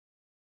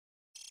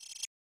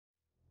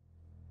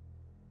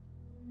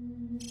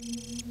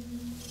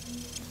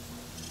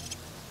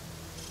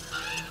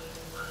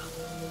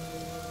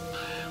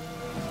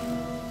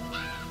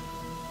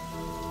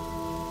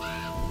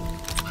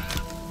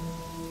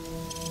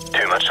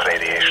much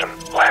radiation.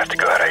 We'll have to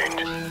go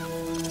around.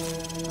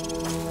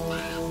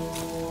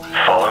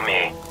 Follow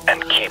me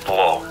and keep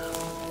low.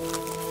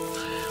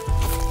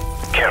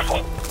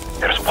 Careful.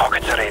 There's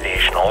pockets of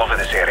radiation all over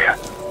this area.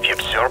 If you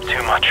absorb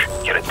too much,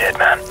 you're a dead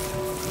man.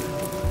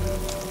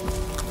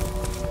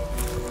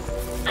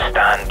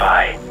 Stand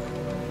by.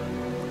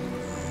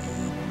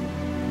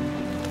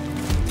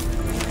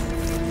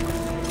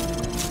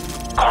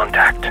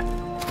 Contact.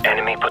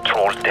 Enemy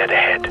patrols dead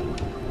ahead.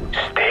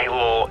 Stay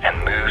low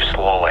and move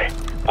slowly.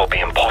 Will be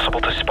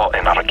impossible to spot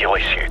in our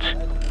ghillie suits.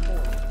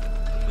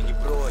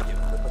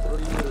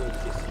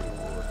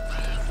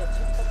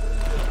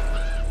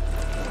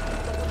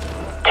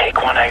 Take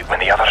one out when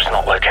the other's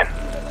not looking.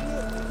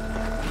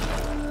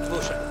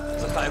 Слушай,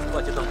 Захаев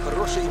платит нам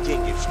хорошие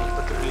деньги, чтобы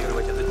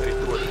патрулировать эту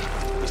территорию.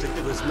 Если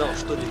ты бы знал,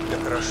 что для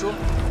тебя хорошо,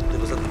 ты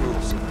бы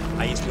заткнулся.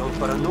 А если он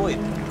параноик,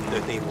 то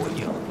это его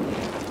дело.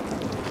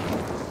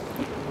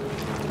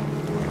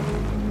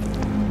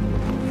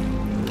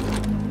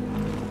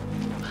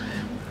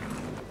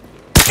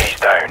 He's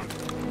down.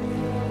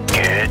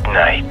 Good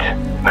night.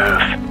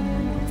 Move.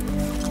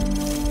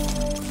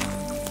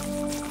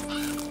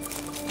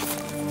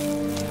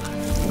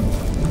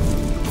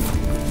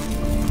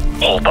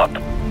 Hold up.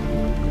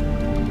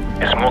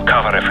 There's more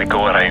cover if we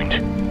go around.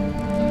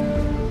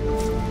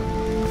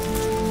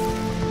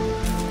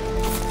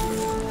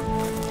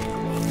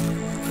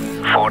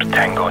 Four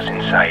tangos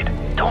inside.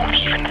 Don't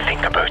even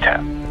think about it.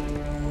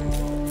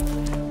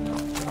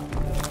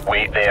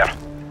 Wait there.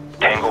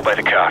 Tango by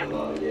the car.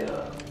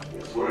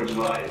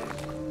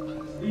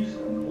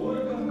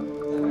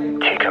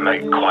 Take him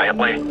out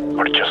quietly,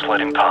 or just let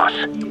him pass.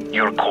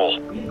 Your call.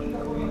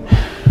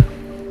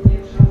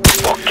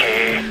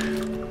 Okay.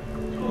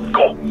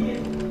 Go.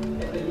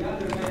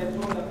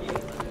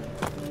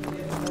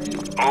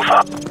 Move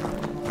up.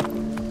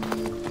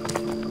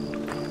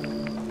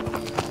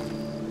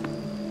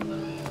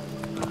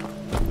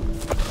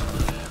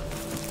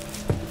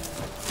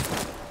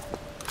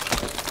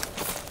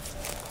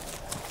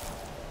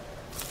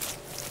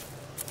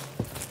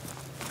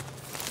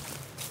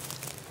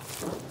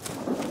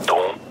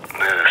 Don't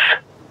move.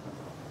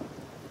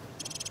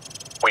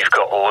 We've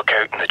got a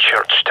lookout in the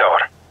church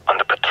tower and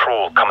the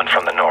patrol coming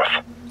from the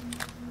north.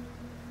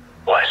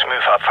 Let's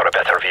move up for a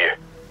better view.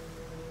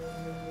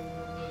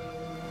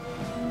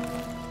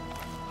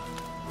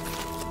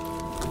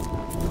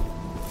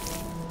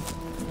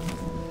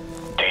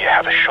 Do you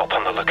have a shot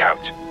on the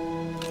lookout?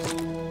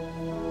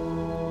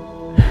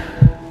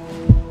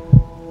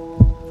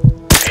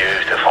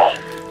 Beautiful.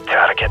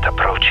 Target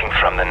approaching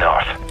from the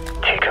north.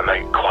 Take him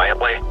out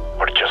quietly,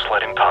 or just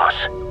let him pass.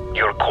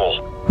 Your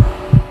call.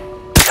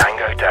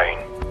 Tango down.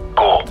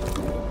 Go.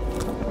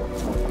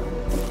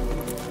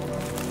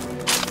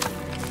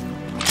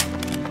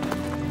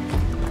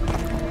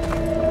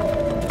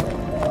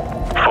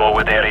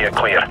 Forward area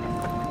clear.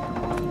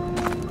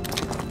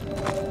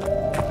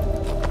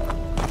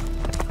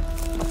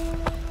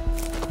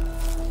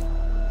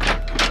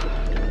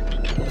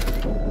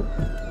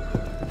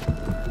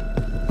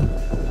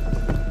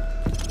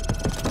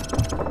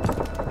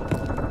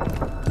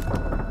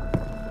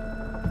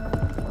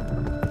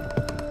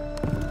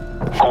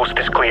 Coast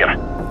is clear.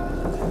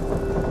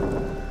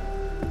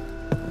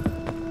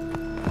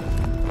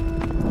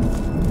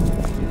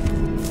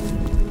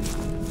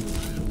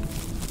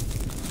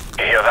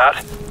 You hear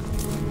that?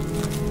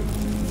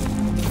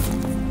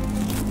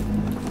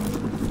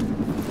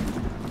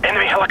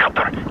 Enemy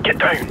helicopter, get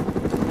down.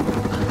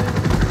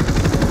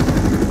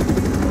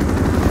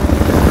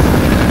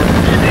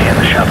 Stay in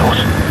the shadows.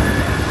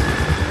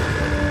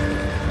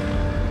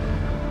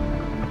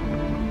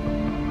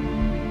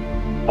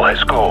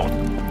 Let's go.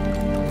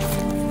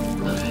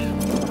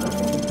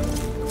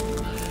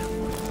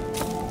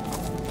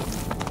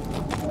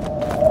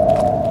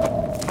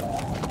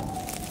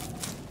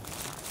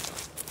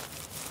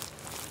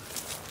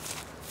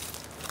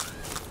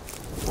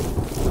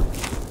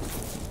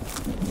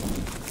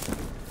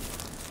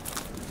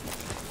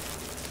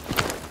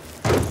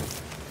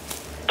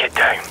 Get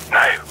down,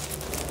 now.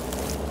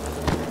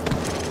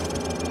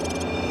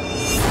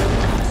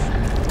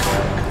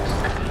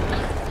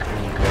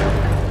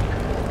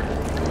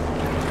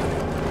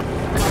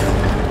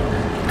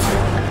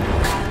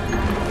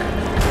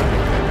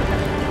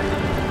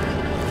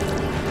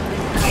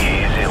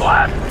 Easy,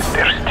 lad.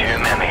 There's too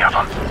many of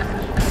them.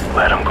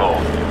 Let them go.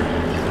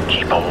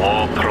 Keep a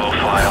low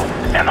profile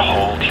and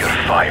hold your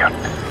fire.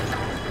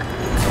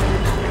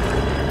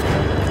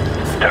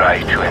 Try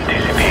to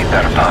anticipate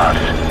their paths.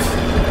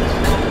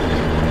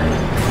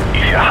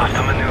 If you have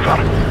to maneuver,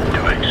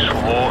 do it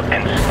slow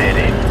and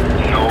steady.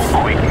 No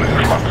quick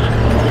movements.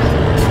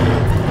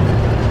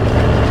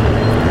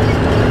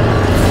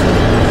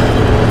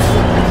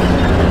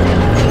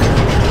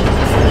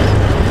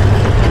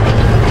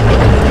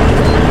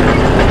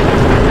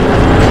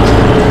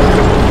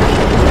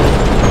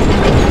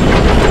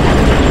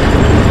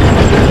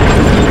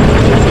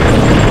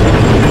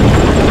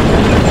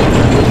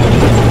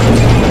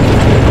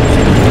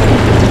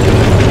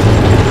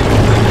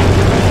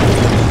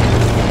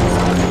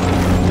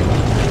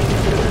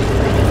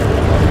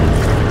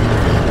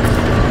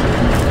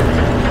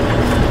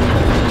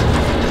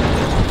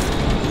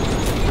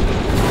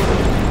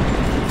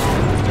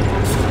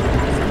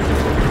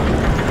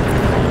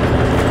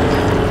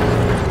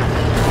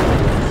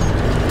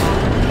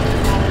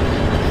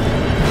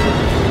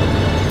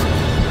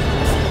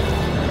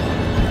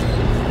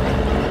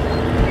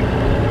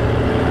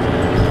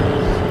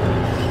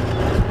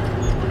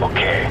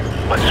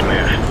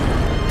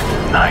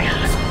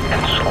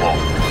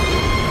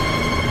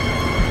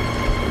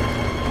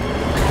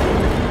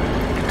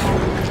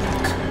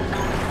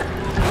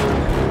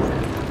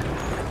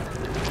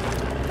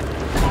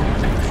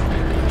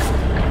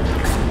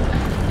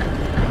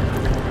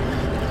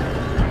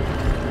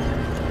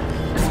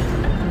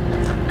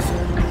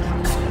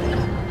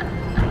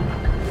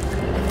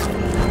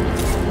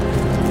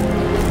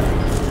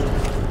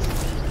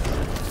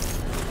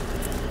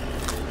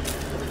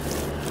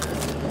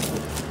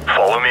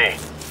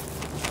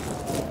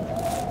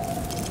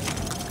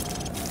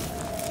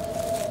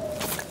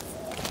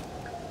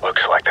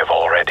 Looks like they've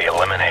already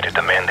eliminated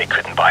the men they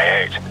couldn't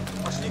buy out.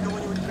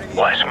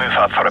 Let's move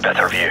up for a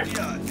better view.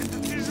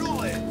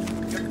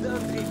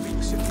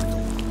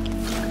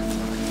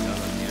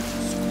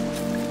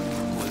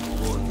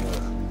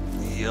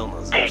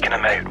 Taking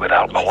him out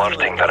without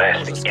alerting the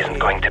rest isn't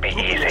going to be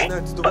easy,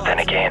 but then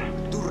again,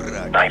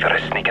 neither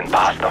is sneaking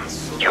past them.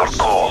 Your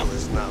call.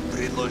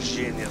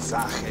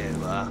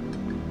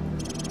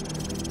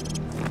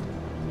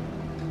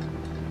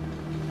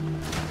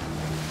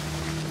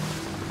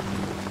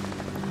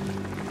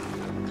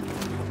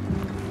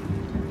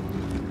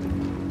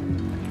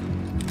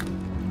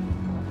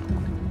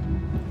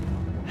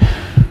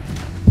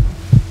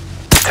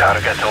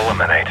 Target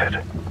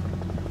eliminated.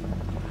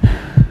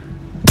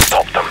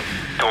 Stop them.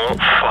 Don't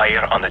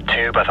fire on the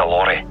two by the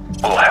lorry.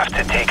 We'll have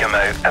to take him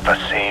out at the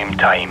same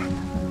time.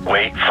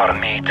 Wait for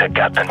me to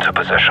get into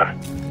position.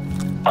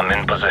 I'm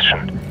in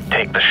position.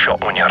 Take the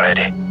shot when you're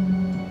ready.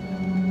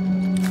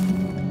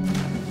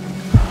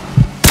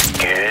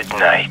 Good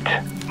night.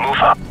 Move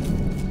up.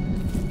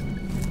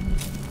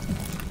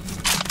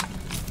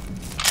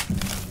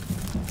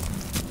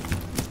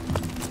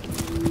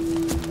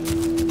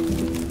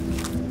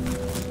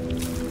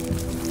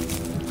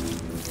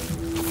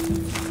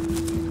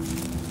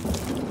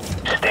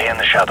 Stay in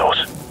the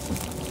shadows.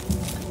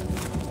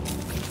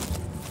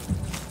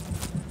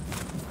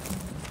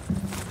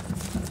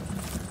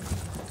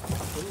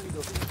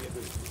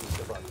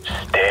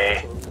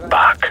 Stay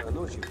back.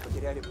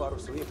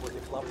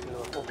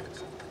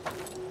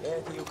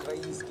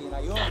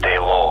 Stay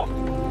low.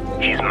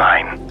 He's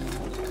mine.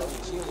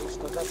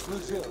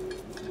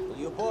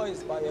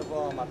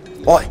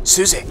 Oi,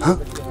 Susie, huh?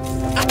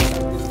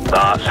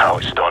 That's how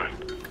it's done.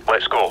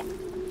 Let's go.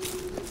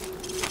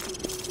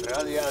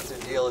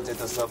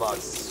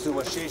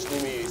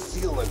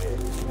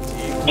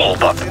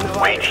 Hold up.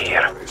 Wait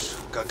here.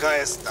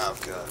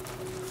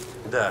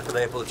 Да, когда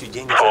я получу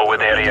деньги...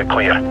 Forward area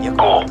clear. Я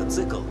Go. куплю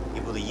мотоцикл и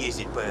буду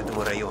ездить по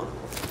этому району.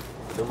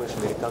 Думаешь,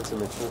 американцы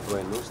начнут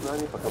войну с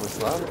нами, пока мы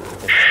славны?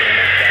 Эта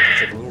страна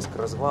катится вниз к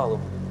развалу.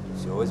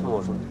 Все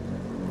возможно.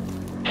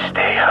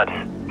 Stay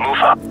hidden.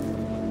 Move up.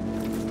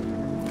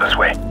 This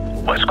way.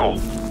 Let's go.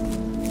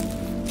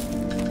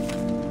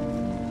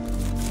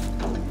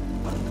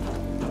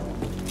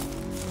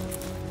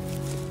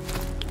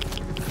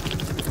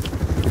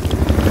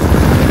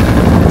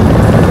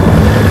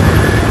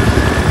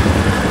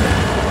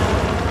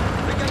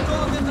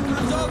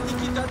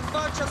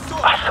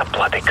 That's a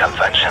bloody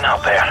convention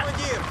out there.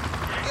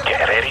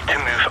 Get ready to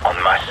move on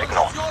my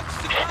signal.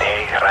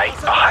 Stay right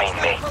behind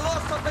me.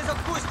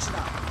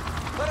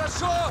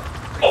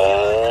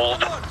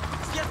 Hold.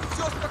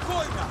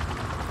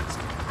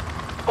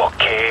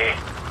 Okay.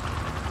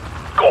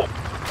 Go.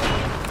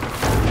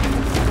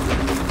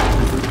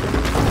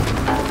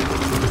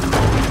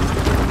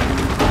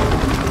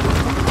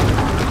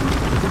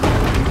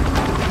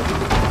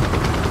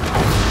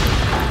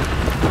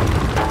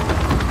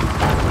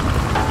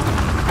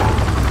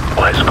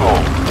 Let's go.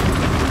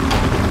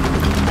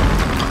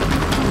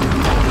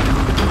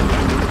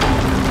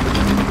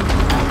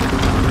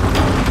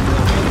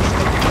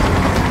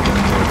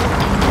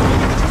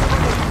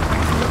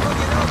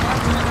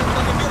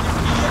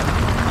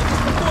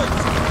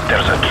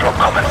 There's a truck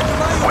coming.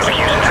 We'll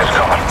use it as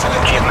cover.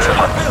 Keep moving.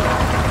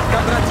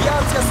 Там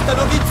радиация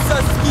становится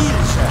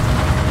сильнее.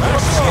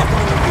 Вообще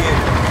не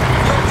верю.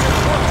 Я уже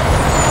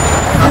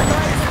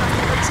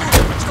хочу,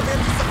 чтобы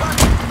эти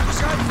собаки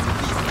бежали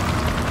вниз.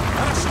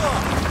 Хорошо.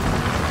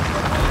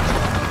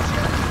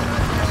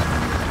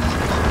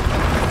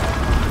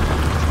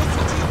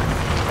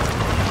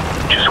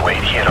 Just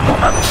wait here a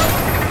moment.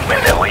 When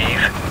they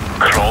leave,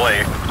 crawl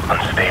out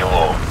and stay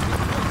low.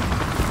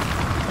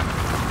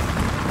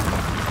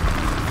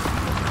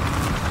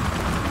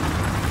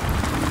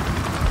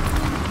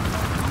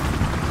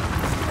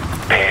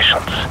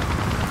 Patience.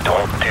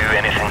 Don't do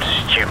anything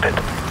stupid.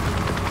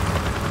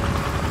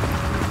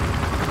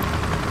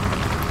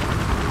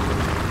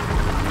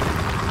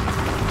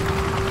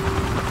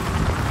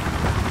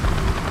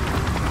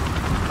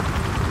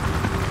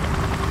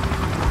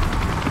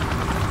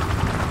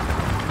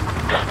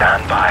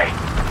 Stand by.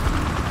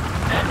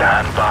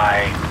 Stand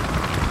by.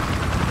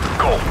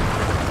 Go.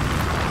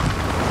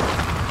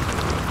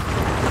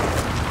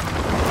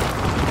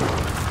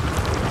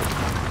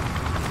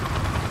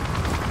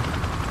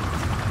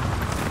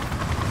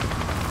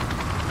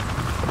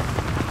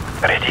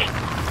 Ready.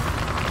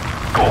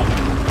 Go.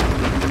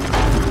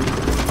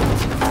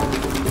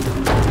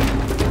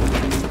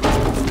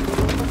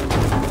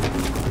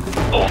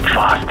 Hold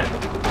fast.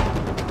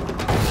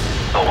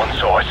 No one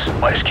saw us.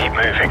 Let's keep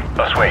moving.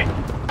 This way.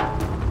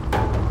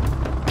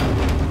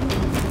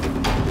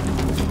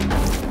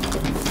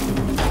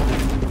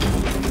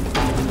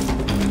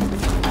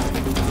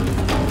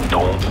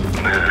 Don't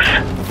move.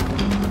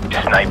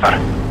 Sniper.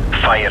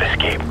 Fire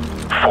escape.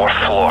 4th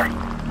floor.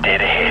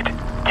 Dead ahead.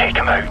 Take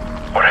him out,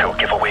 or he'll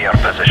give away our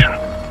position.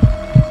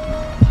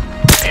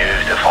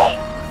 Beautiful.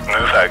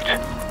 Move out.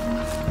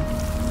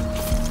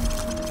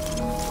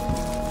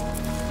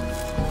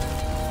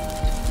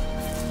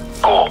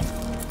 Go.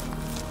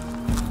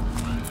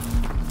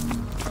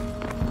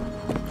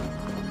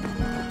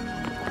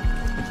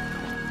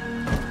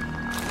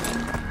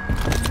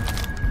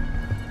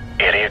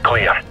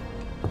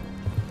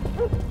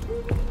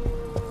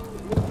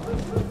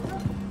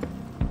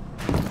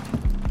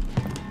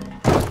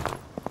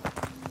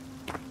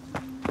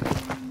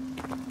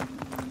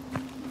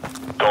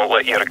 Don't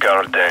let your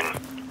guard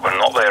down. We're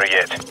not there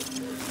yet.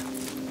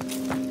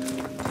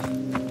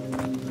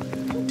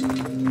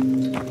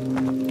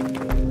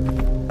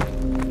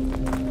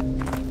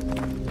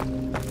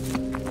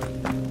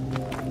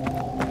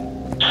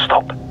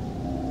 Stop.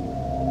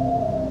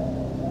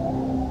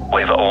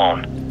 Leave it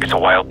alone. It's a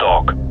wild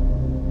dog.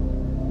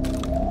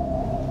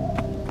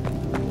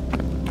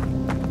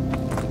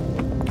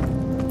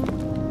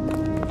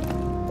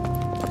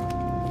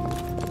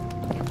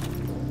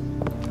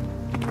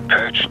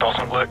 Pooch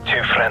doesn't look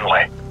too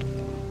friendly.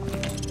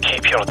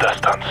 Keep your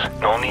distance.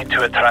 No need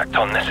to attract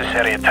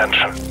unnecessary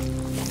attention.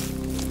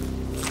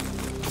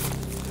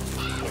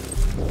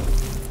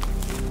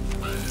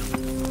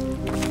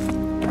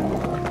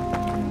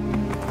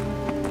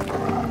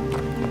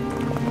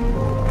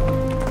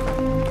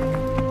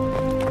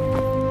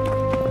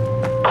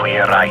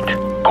 Clear right.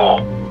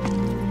 Go.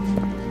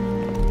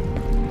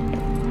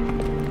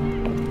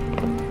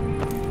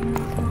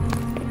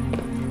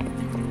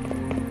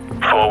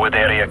 Forward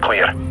area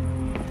clear.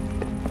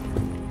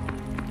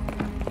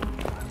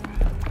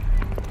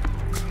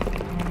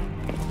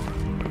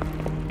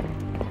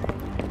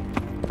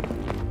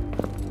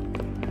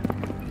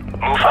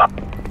 Move up.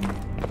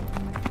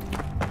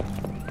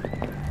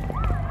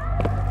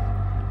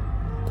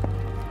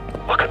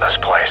 Look at this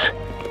place.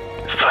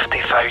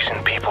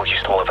 50,000 people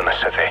used to live in the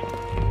city.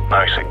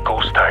 Now it's a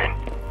ghost town.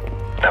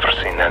 Never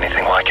seen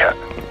anything like it.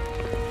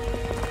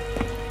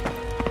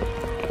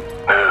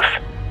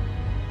 Move.